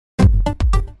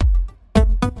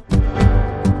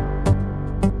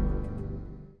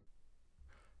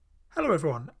Hello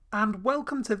everyone, and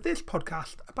welcome to this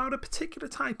podcast about a particular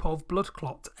type of blood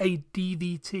clot, a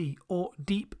DVT, or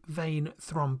deep vein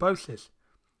thrombosis.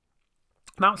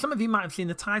 Now, some of you might have seen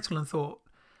the title and thought,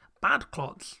 bad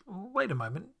clots? Wait a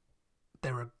moment,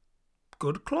 there are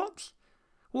good clots?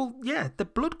 Well, yeah, the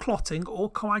blood clotting or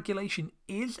coagulation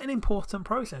is an important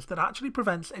process that actually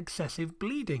prevents excessive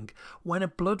bleeding when a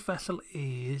blood vessel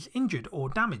is injured or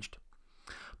damaged.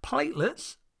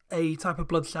 Platelets, a type of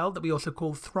blood cell that we also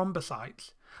call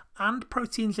thrombocytes, and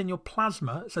proteins in your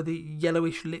plasma, so the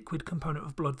yellowish liquid component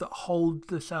of blood that hold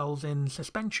the cells in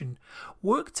suspension,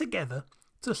 work together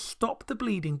to stop the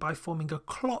bleeding by forming a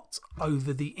clot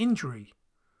over the injury.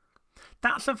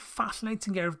 That's a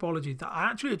fascinating area of biology that I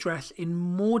actually address in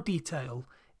more detail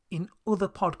in other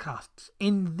podcasts.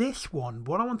 In this one,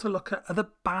 what I want to look at are the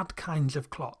bad kinds of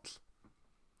clots.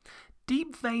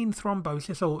 Deep vein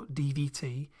thrombosis, or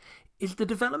DVT, is the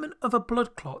development of a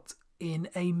blood clot in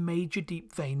a major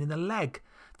deep vein in the leg,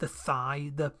 the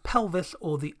thigh, the pelvis,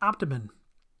 or the abdomen.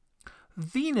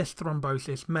 Venous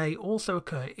thrombosis may also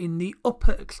occur in the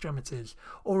upper extremities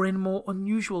or in more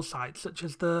unusual sites such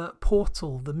as the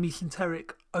portal, the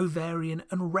mesenteric, ovarian,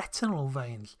 and retinal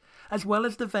veins, as well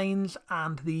as the veins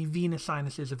and the venous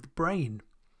sinuses of the brain.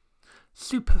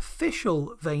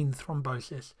 Superficial vein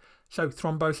thrombosis, so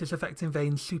thrombosis affecting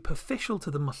veins superficial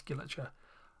to the musculature,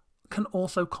 can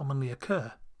also commonly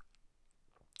occur.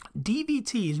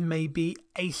 DVTs may be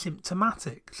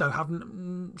asymptomatic, so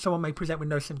someone may present with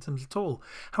no symptoms at all.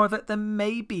 However, there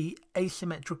may be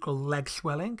asymmetrical leg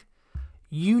swelling,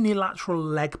 unilateral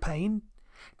leg pain,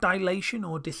 dilation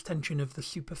or distension of the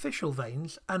superficial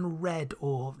veins, and red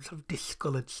or sort of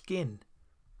discoloured skin.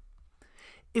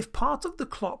 If part of the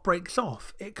clot breaks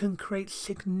off, it can create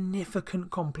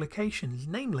significant complications,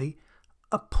 namely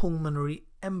a pulmonary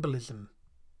embolism.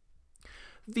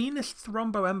 Venous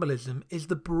thromboembolism is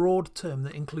the broad term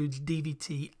that includes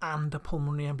DVT and a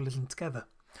pulmonary embolism together.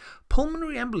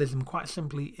 Pulmonary embolism, quite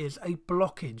simply, is a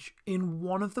blockage in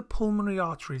one of the pulmonary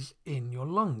arteries in your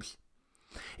lungs.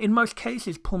 In most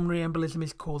cases, pulmonary embolism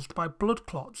is caused by blood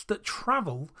clots that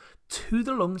travel to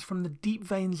the lungs from the deep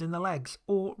veins in the legs,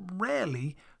 or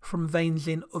rarely from veins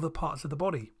in other parts of the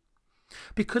body.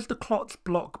 Because the clots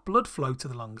block blood flow to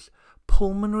the lungs,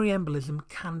 pulmonary embolism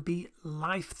can be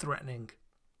life-threatening.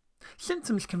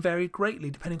 Symptoms can vary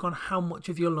greatly depending on how much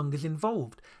of your lung is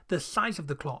involved, the size of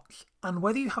the clots, and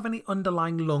whether you have any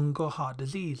underlying lung or heart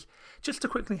disease. Just to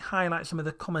quickly highlight some of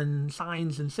the common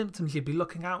signs and symptoms you'd be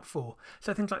looking out for,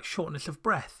 so things like shortness of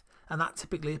breath, and that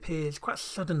typically appears quite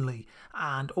suddenly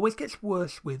and always gets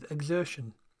worse with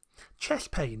exertion.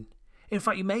 Chest pain. In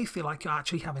fact, you may feel like you're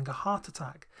actually having a heart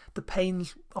attack. The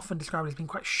pain's often described as being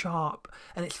quite sharp,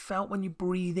 and it's felt when you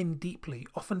breathe in deeply,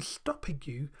 often stopping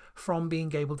you from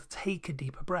being able to take a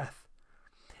deeper breath.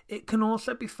 It can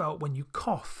also be felt when you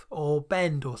cough or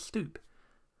bend or stoop.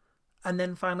 And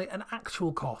then finally, an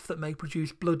actual cough that may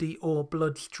produce bloody or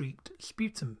blood-streaked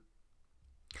sputum.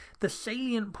 The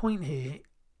salient point here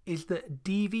is that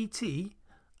DVT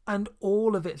and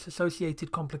all of its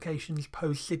associated complications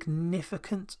pose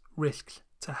significant risks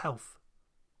to health.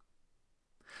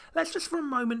 Let's just for a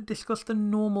moment discuss the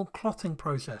normal clotting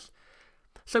process.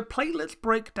 So platelets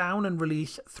break down and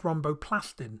release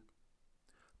thromboplastin.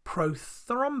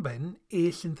 Prothrombin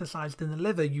is synthesized in the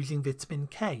liver using vitamin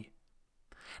K.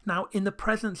 Now, in the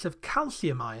presence of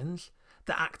calcium ions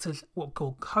that act as what we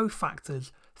call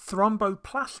cofactors,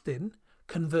 thromboplastin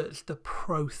converts the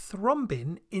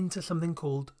prothrombin into something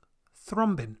called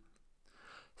thrombin.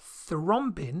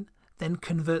 Thrombin then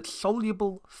converts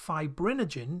soluble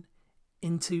fibrinogen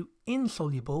into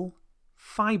insoluble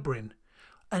fibrin,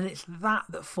 and it's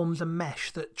that forms a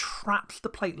mesh that traps the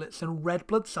platelets and red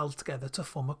blood cells together to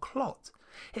form a clot.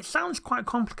 It sounds quite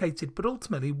complicated, but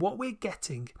ultimately what we're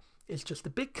getting is just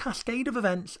a big cascade of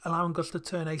events allowing us to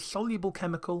turn a soluble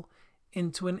chemical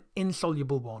into an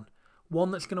insoluble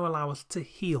one that's going to allow us to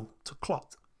heal, to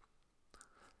clot.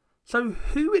 So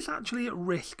who is actually at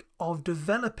risk of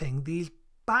developing these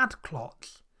bad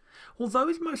clots? Well,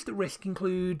 those most at risk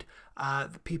include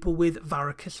the people with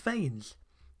varicose veins.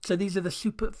 So these are the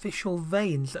superficial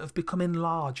veins that have become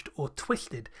enlarged or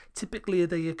twisted. Typically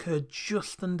they occur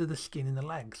just under the skin in the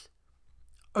legs.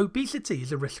 Obesity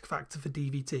is a risk factor for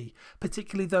DVT,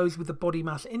 particularly those with a body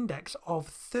mass index of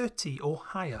 30 or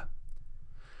higher.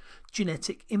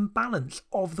 Genetic imbalance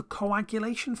of the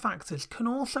coagulation factors can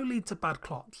also lead to bad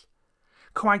clots.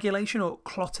 Coagulation, or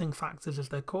clotting factors as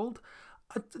they're called,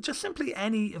 are just simply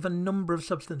any of a number of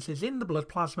substances in the blood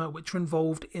plasma which are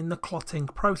involved in the clotting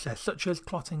process, such as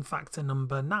clotting factor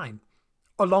number 9,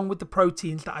 along with the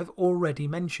proteins that I've already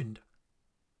mentioned.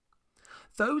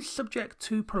 those subject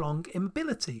to prolonged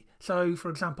immobility, so for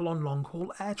example on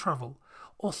long-haul air travel,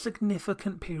 or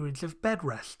significant periods of bed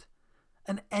rest,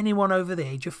 and anyone over the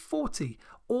age of 40,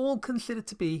 all considered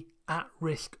to be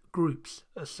at-risk groups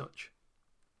as such.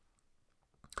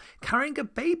 Carrying a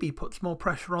baby puts more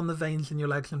pressure on the veins in your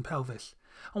legs and pelvis,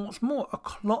 and what's more, a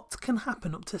clot can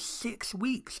happen up to 6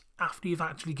 weeks after you've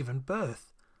actually given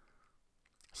birth.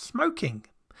 Smoking.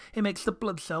 It makes the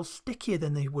blood cells stickier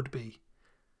than they would be.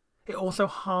 It also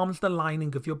harms the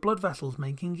lining of your blood vessels,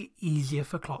 making it easier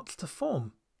for clots to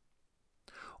form.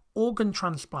 Organ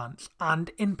transplants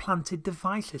and implanted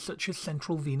devices such as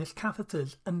central venous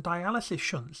catheters and dialysis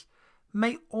shunts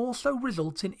may also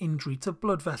result in injury to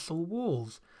blood vessel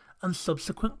walls, and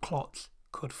subsequent clots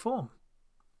could form.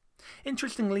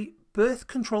 Interestingly, birth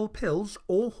control pills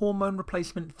or hormone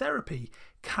replacement therapy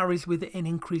carries with it an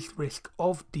increased risk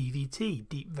of DVT,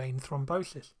 deep vein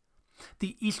thrombosis.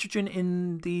 The estrogen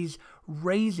in these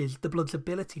raises the blood's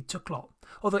ability to clot,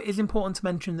 although it is important to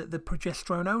mention that the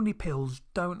progesterone-only pills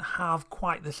don't have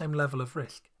quite the same level of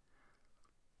risk.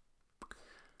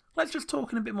 Let's just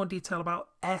talk in a bit more detail about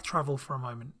air travel for a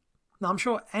moment. Now, I'm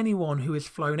sure anyone who has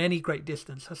flown any great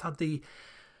distance has had the,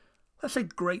 let's say,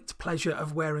 great pleasure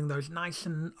of wearing those nice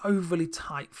and overly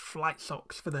tight flight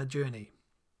socks for their journey.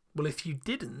 Well, if you've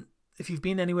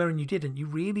been anywhere and you didn't, you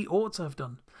really ought to have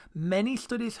done. Many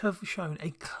studies have shown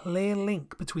a clear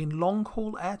link between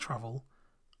long-haul air travel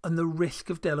and the risk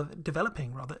of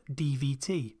developing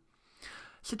DVT.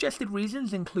 Suggested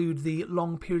reasons include the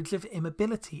long periods of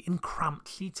immobility in cramped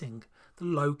seating, the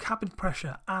low cabin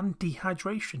pressure and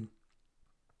dehydration.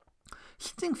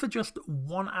 Sitting for just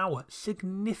 1 hour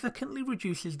significantly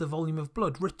reduces the volume of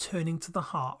blood returning to the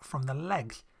heart from the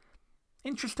legs.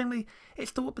 Interestingly, it's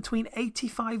thought between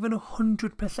 85 and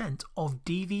 100% of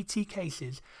DVT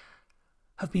cases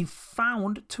have been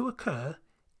found to occur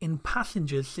in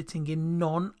passengers sitting in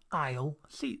non-aisle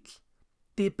seats.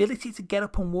 The ability to get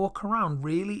up and walk around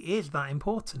really is that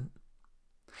important.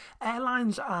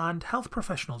 Airlines and health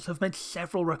professionals have made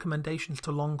several recommendations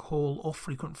to long-haul or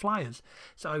frequent flyers,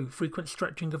 so frequent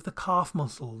stretching of the calf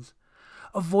muscles,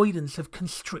 avoidance of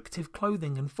constrictive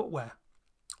clothing and footwear,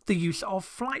 the use of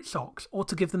flight socks, or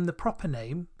to give them the proper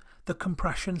name, the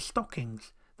compression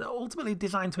stockings, that are ultimately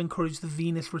designed to encourage the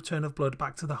venous return of blood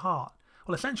back to the heart.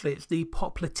 Well, essentially it's the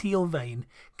popliteal vein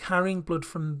carrying blood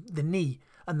from the knee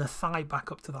and the thigh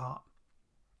back up to the heart.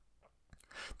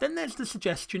 Then there's the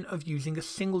suggestion of using a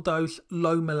single dose,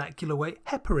 low molecular weight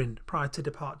heparin prior to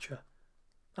departure.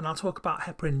 And I'll talk about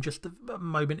heparin in just a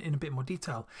moment in a bit more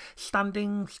detail.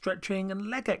 Standing, stretching and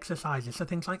leg exercises, so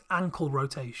things like ankle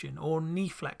rotation or knee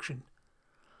flexion.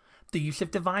 The use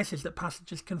of devices that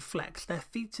passengers can flex their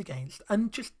feet against,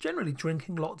 and just generally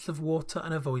drinking lots of water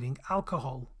and avoiding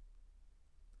alcohol.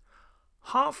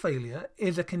 Heart failure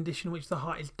is a condition in which the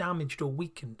heart is damaged or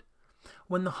weakened.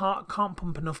 When the heart can't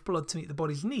pump enough blood to meet the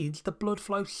body's needs, the blood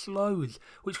flow slows,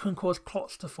 which can cause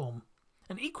clots to form.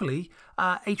 And equally,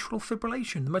 atrial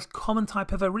fibrillation, the most common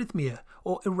type of arrhythmia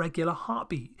or irregular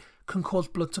heartbeat, can cause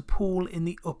blood to pool in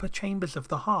the upper chambers of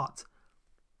the heart.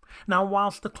 Now,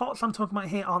 whilst the clots I'm talking about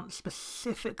here aren't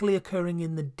specifically occurring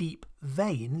in the deep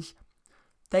veins,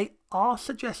 they are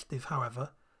suggestive,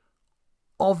 however,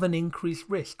 of an increased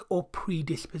risk or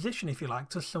predisposition, if you like,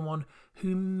 to someone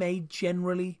who may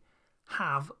generally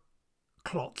have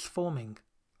clots forming.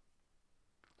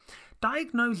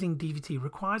 Diagnosing DVT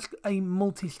requires a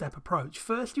multi-step approach.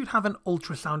 First, you'd have an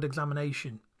ultrasound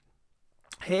examination.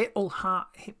 Here,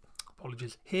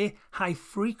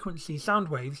 high-frequency sound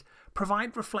waves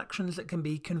provide reflections that can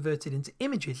be converted into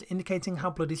images indicating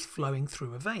how blood is flowing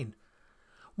through a vein.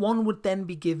 One would then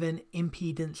be given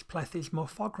impedance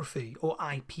plethysmorphography, or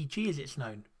IPG as it's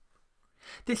known.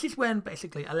 This is when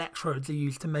basically electrodes are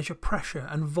used to measure pressure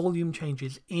and volume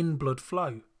changes in blood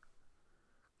flow.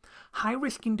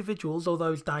 High-risk individuals or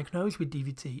those diagnosed with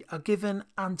DVT are given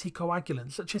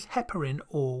anticoagulants such as heparin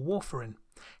or warfarin.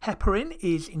 Heparin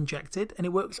is injected and it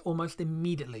works almost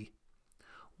immediately.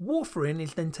 Warfarin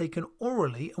is then taken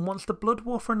orally, and once the blood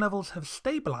warfarin levels have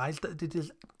stabilised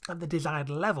at the desired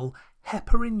level,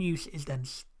 heparin use is then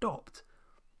stopped.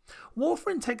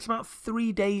 Warfarin takes about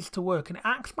 3 days to work and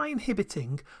acts by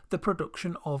inhibiting the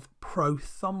production of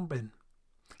prothrombin.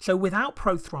 So without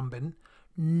prothrombin,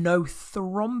 no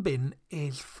thrombin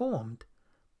is formed.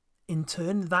 In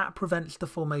turn, that prevents the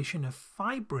formation of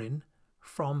fibrin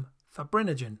from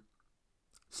fibrinogen.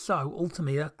 So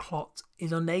ultimately a clot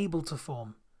is unable to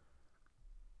form.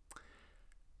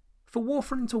 For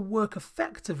warfarin to work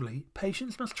effectively,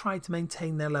 patients must try to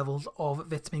maintain their levels of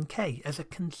vitamin K as a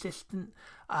consistent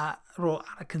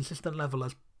level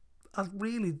as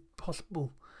really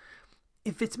possible.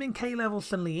 If vitamin K levels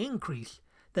suddenly increase,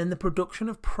 then the production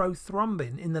of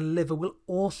prothrombin in the liver will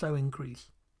also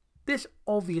increase. This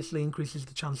obviously increases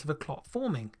the chance of a clot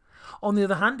forming. On the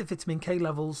other hand, if vitamin K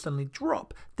levels suddenly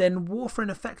drop, then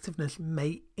warfarin effectiveness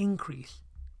may increase,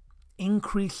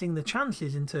 increasing the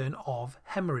chances in turn of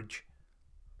hemorrhage.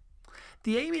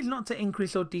 The aim is not to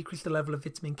increase or decrease the level of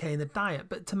vitamin K in the diet,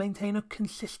 but to maintain a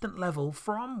consistent level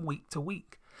from week to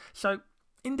week. So,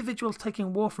 individuals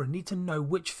taking warfarin need to know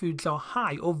which foods are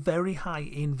high or very high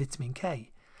in vitamin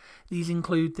K. These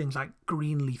include things like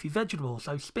green leafy vegetables,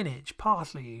 so spinach,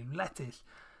 parsley, lettuce,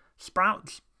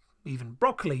 sprouts, even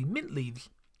broccoli, mint leaves,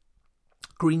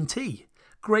 green tea,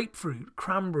 grapefruit,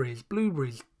 cranberries,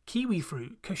 blueberries, kiwi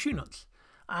fruit, cashew nuts,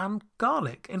 and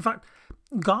garlic. In fact,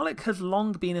 garlic has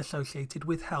long been associated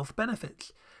with health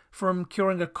benefits, from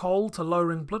curing a cold to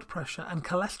lowering blood pressure and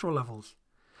cholesterol levels.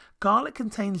 Garlic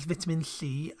contains vitamin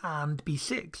C and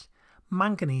B6,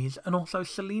 manganese, and also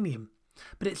selenium.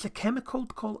 But it's a chemical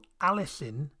called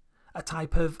allicin, a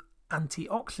type of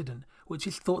antioxidant, which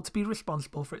is thought to be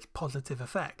responsible for its positive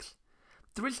effects.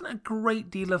 There isn't a great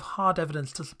deal of hard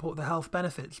evidence to support the health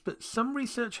benefits, but some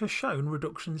research has shown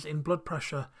reductions in blood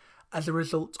pressure as a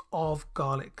result of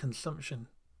garlic consumption.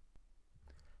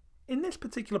 In this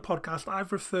particular podcast,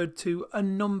 I've referred to a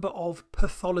number of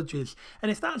pathologies,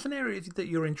 and if that's an area that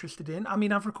you're interested in,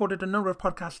 I've recorded a number of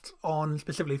podcasts on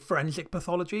specifically forensic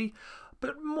pathology,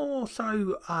 but more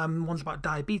so ones about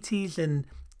diabetes and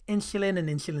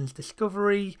insulin's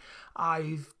discovery.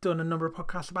 I've done a number of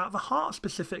podcasts about the heart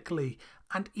specifically,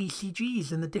 and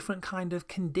ECGs and the different kind of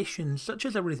conditions such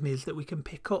as arrhythmias that we can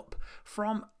pick up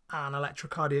from an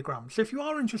electrocardiogram. So if you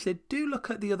are interested, do look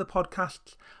at the other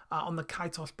podcasts on the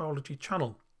Kaitos Biology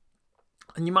channel,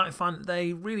 and you might find that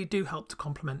they really do help to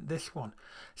complement this one.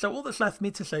 So all that's left for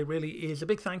me to say really is a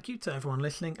big thank you to everyone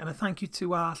listening, and a thank you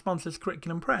to our sponsors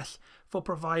Curriculum Press for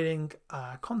providing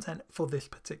content for this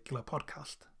particular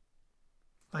podcast.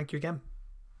 Thank you again.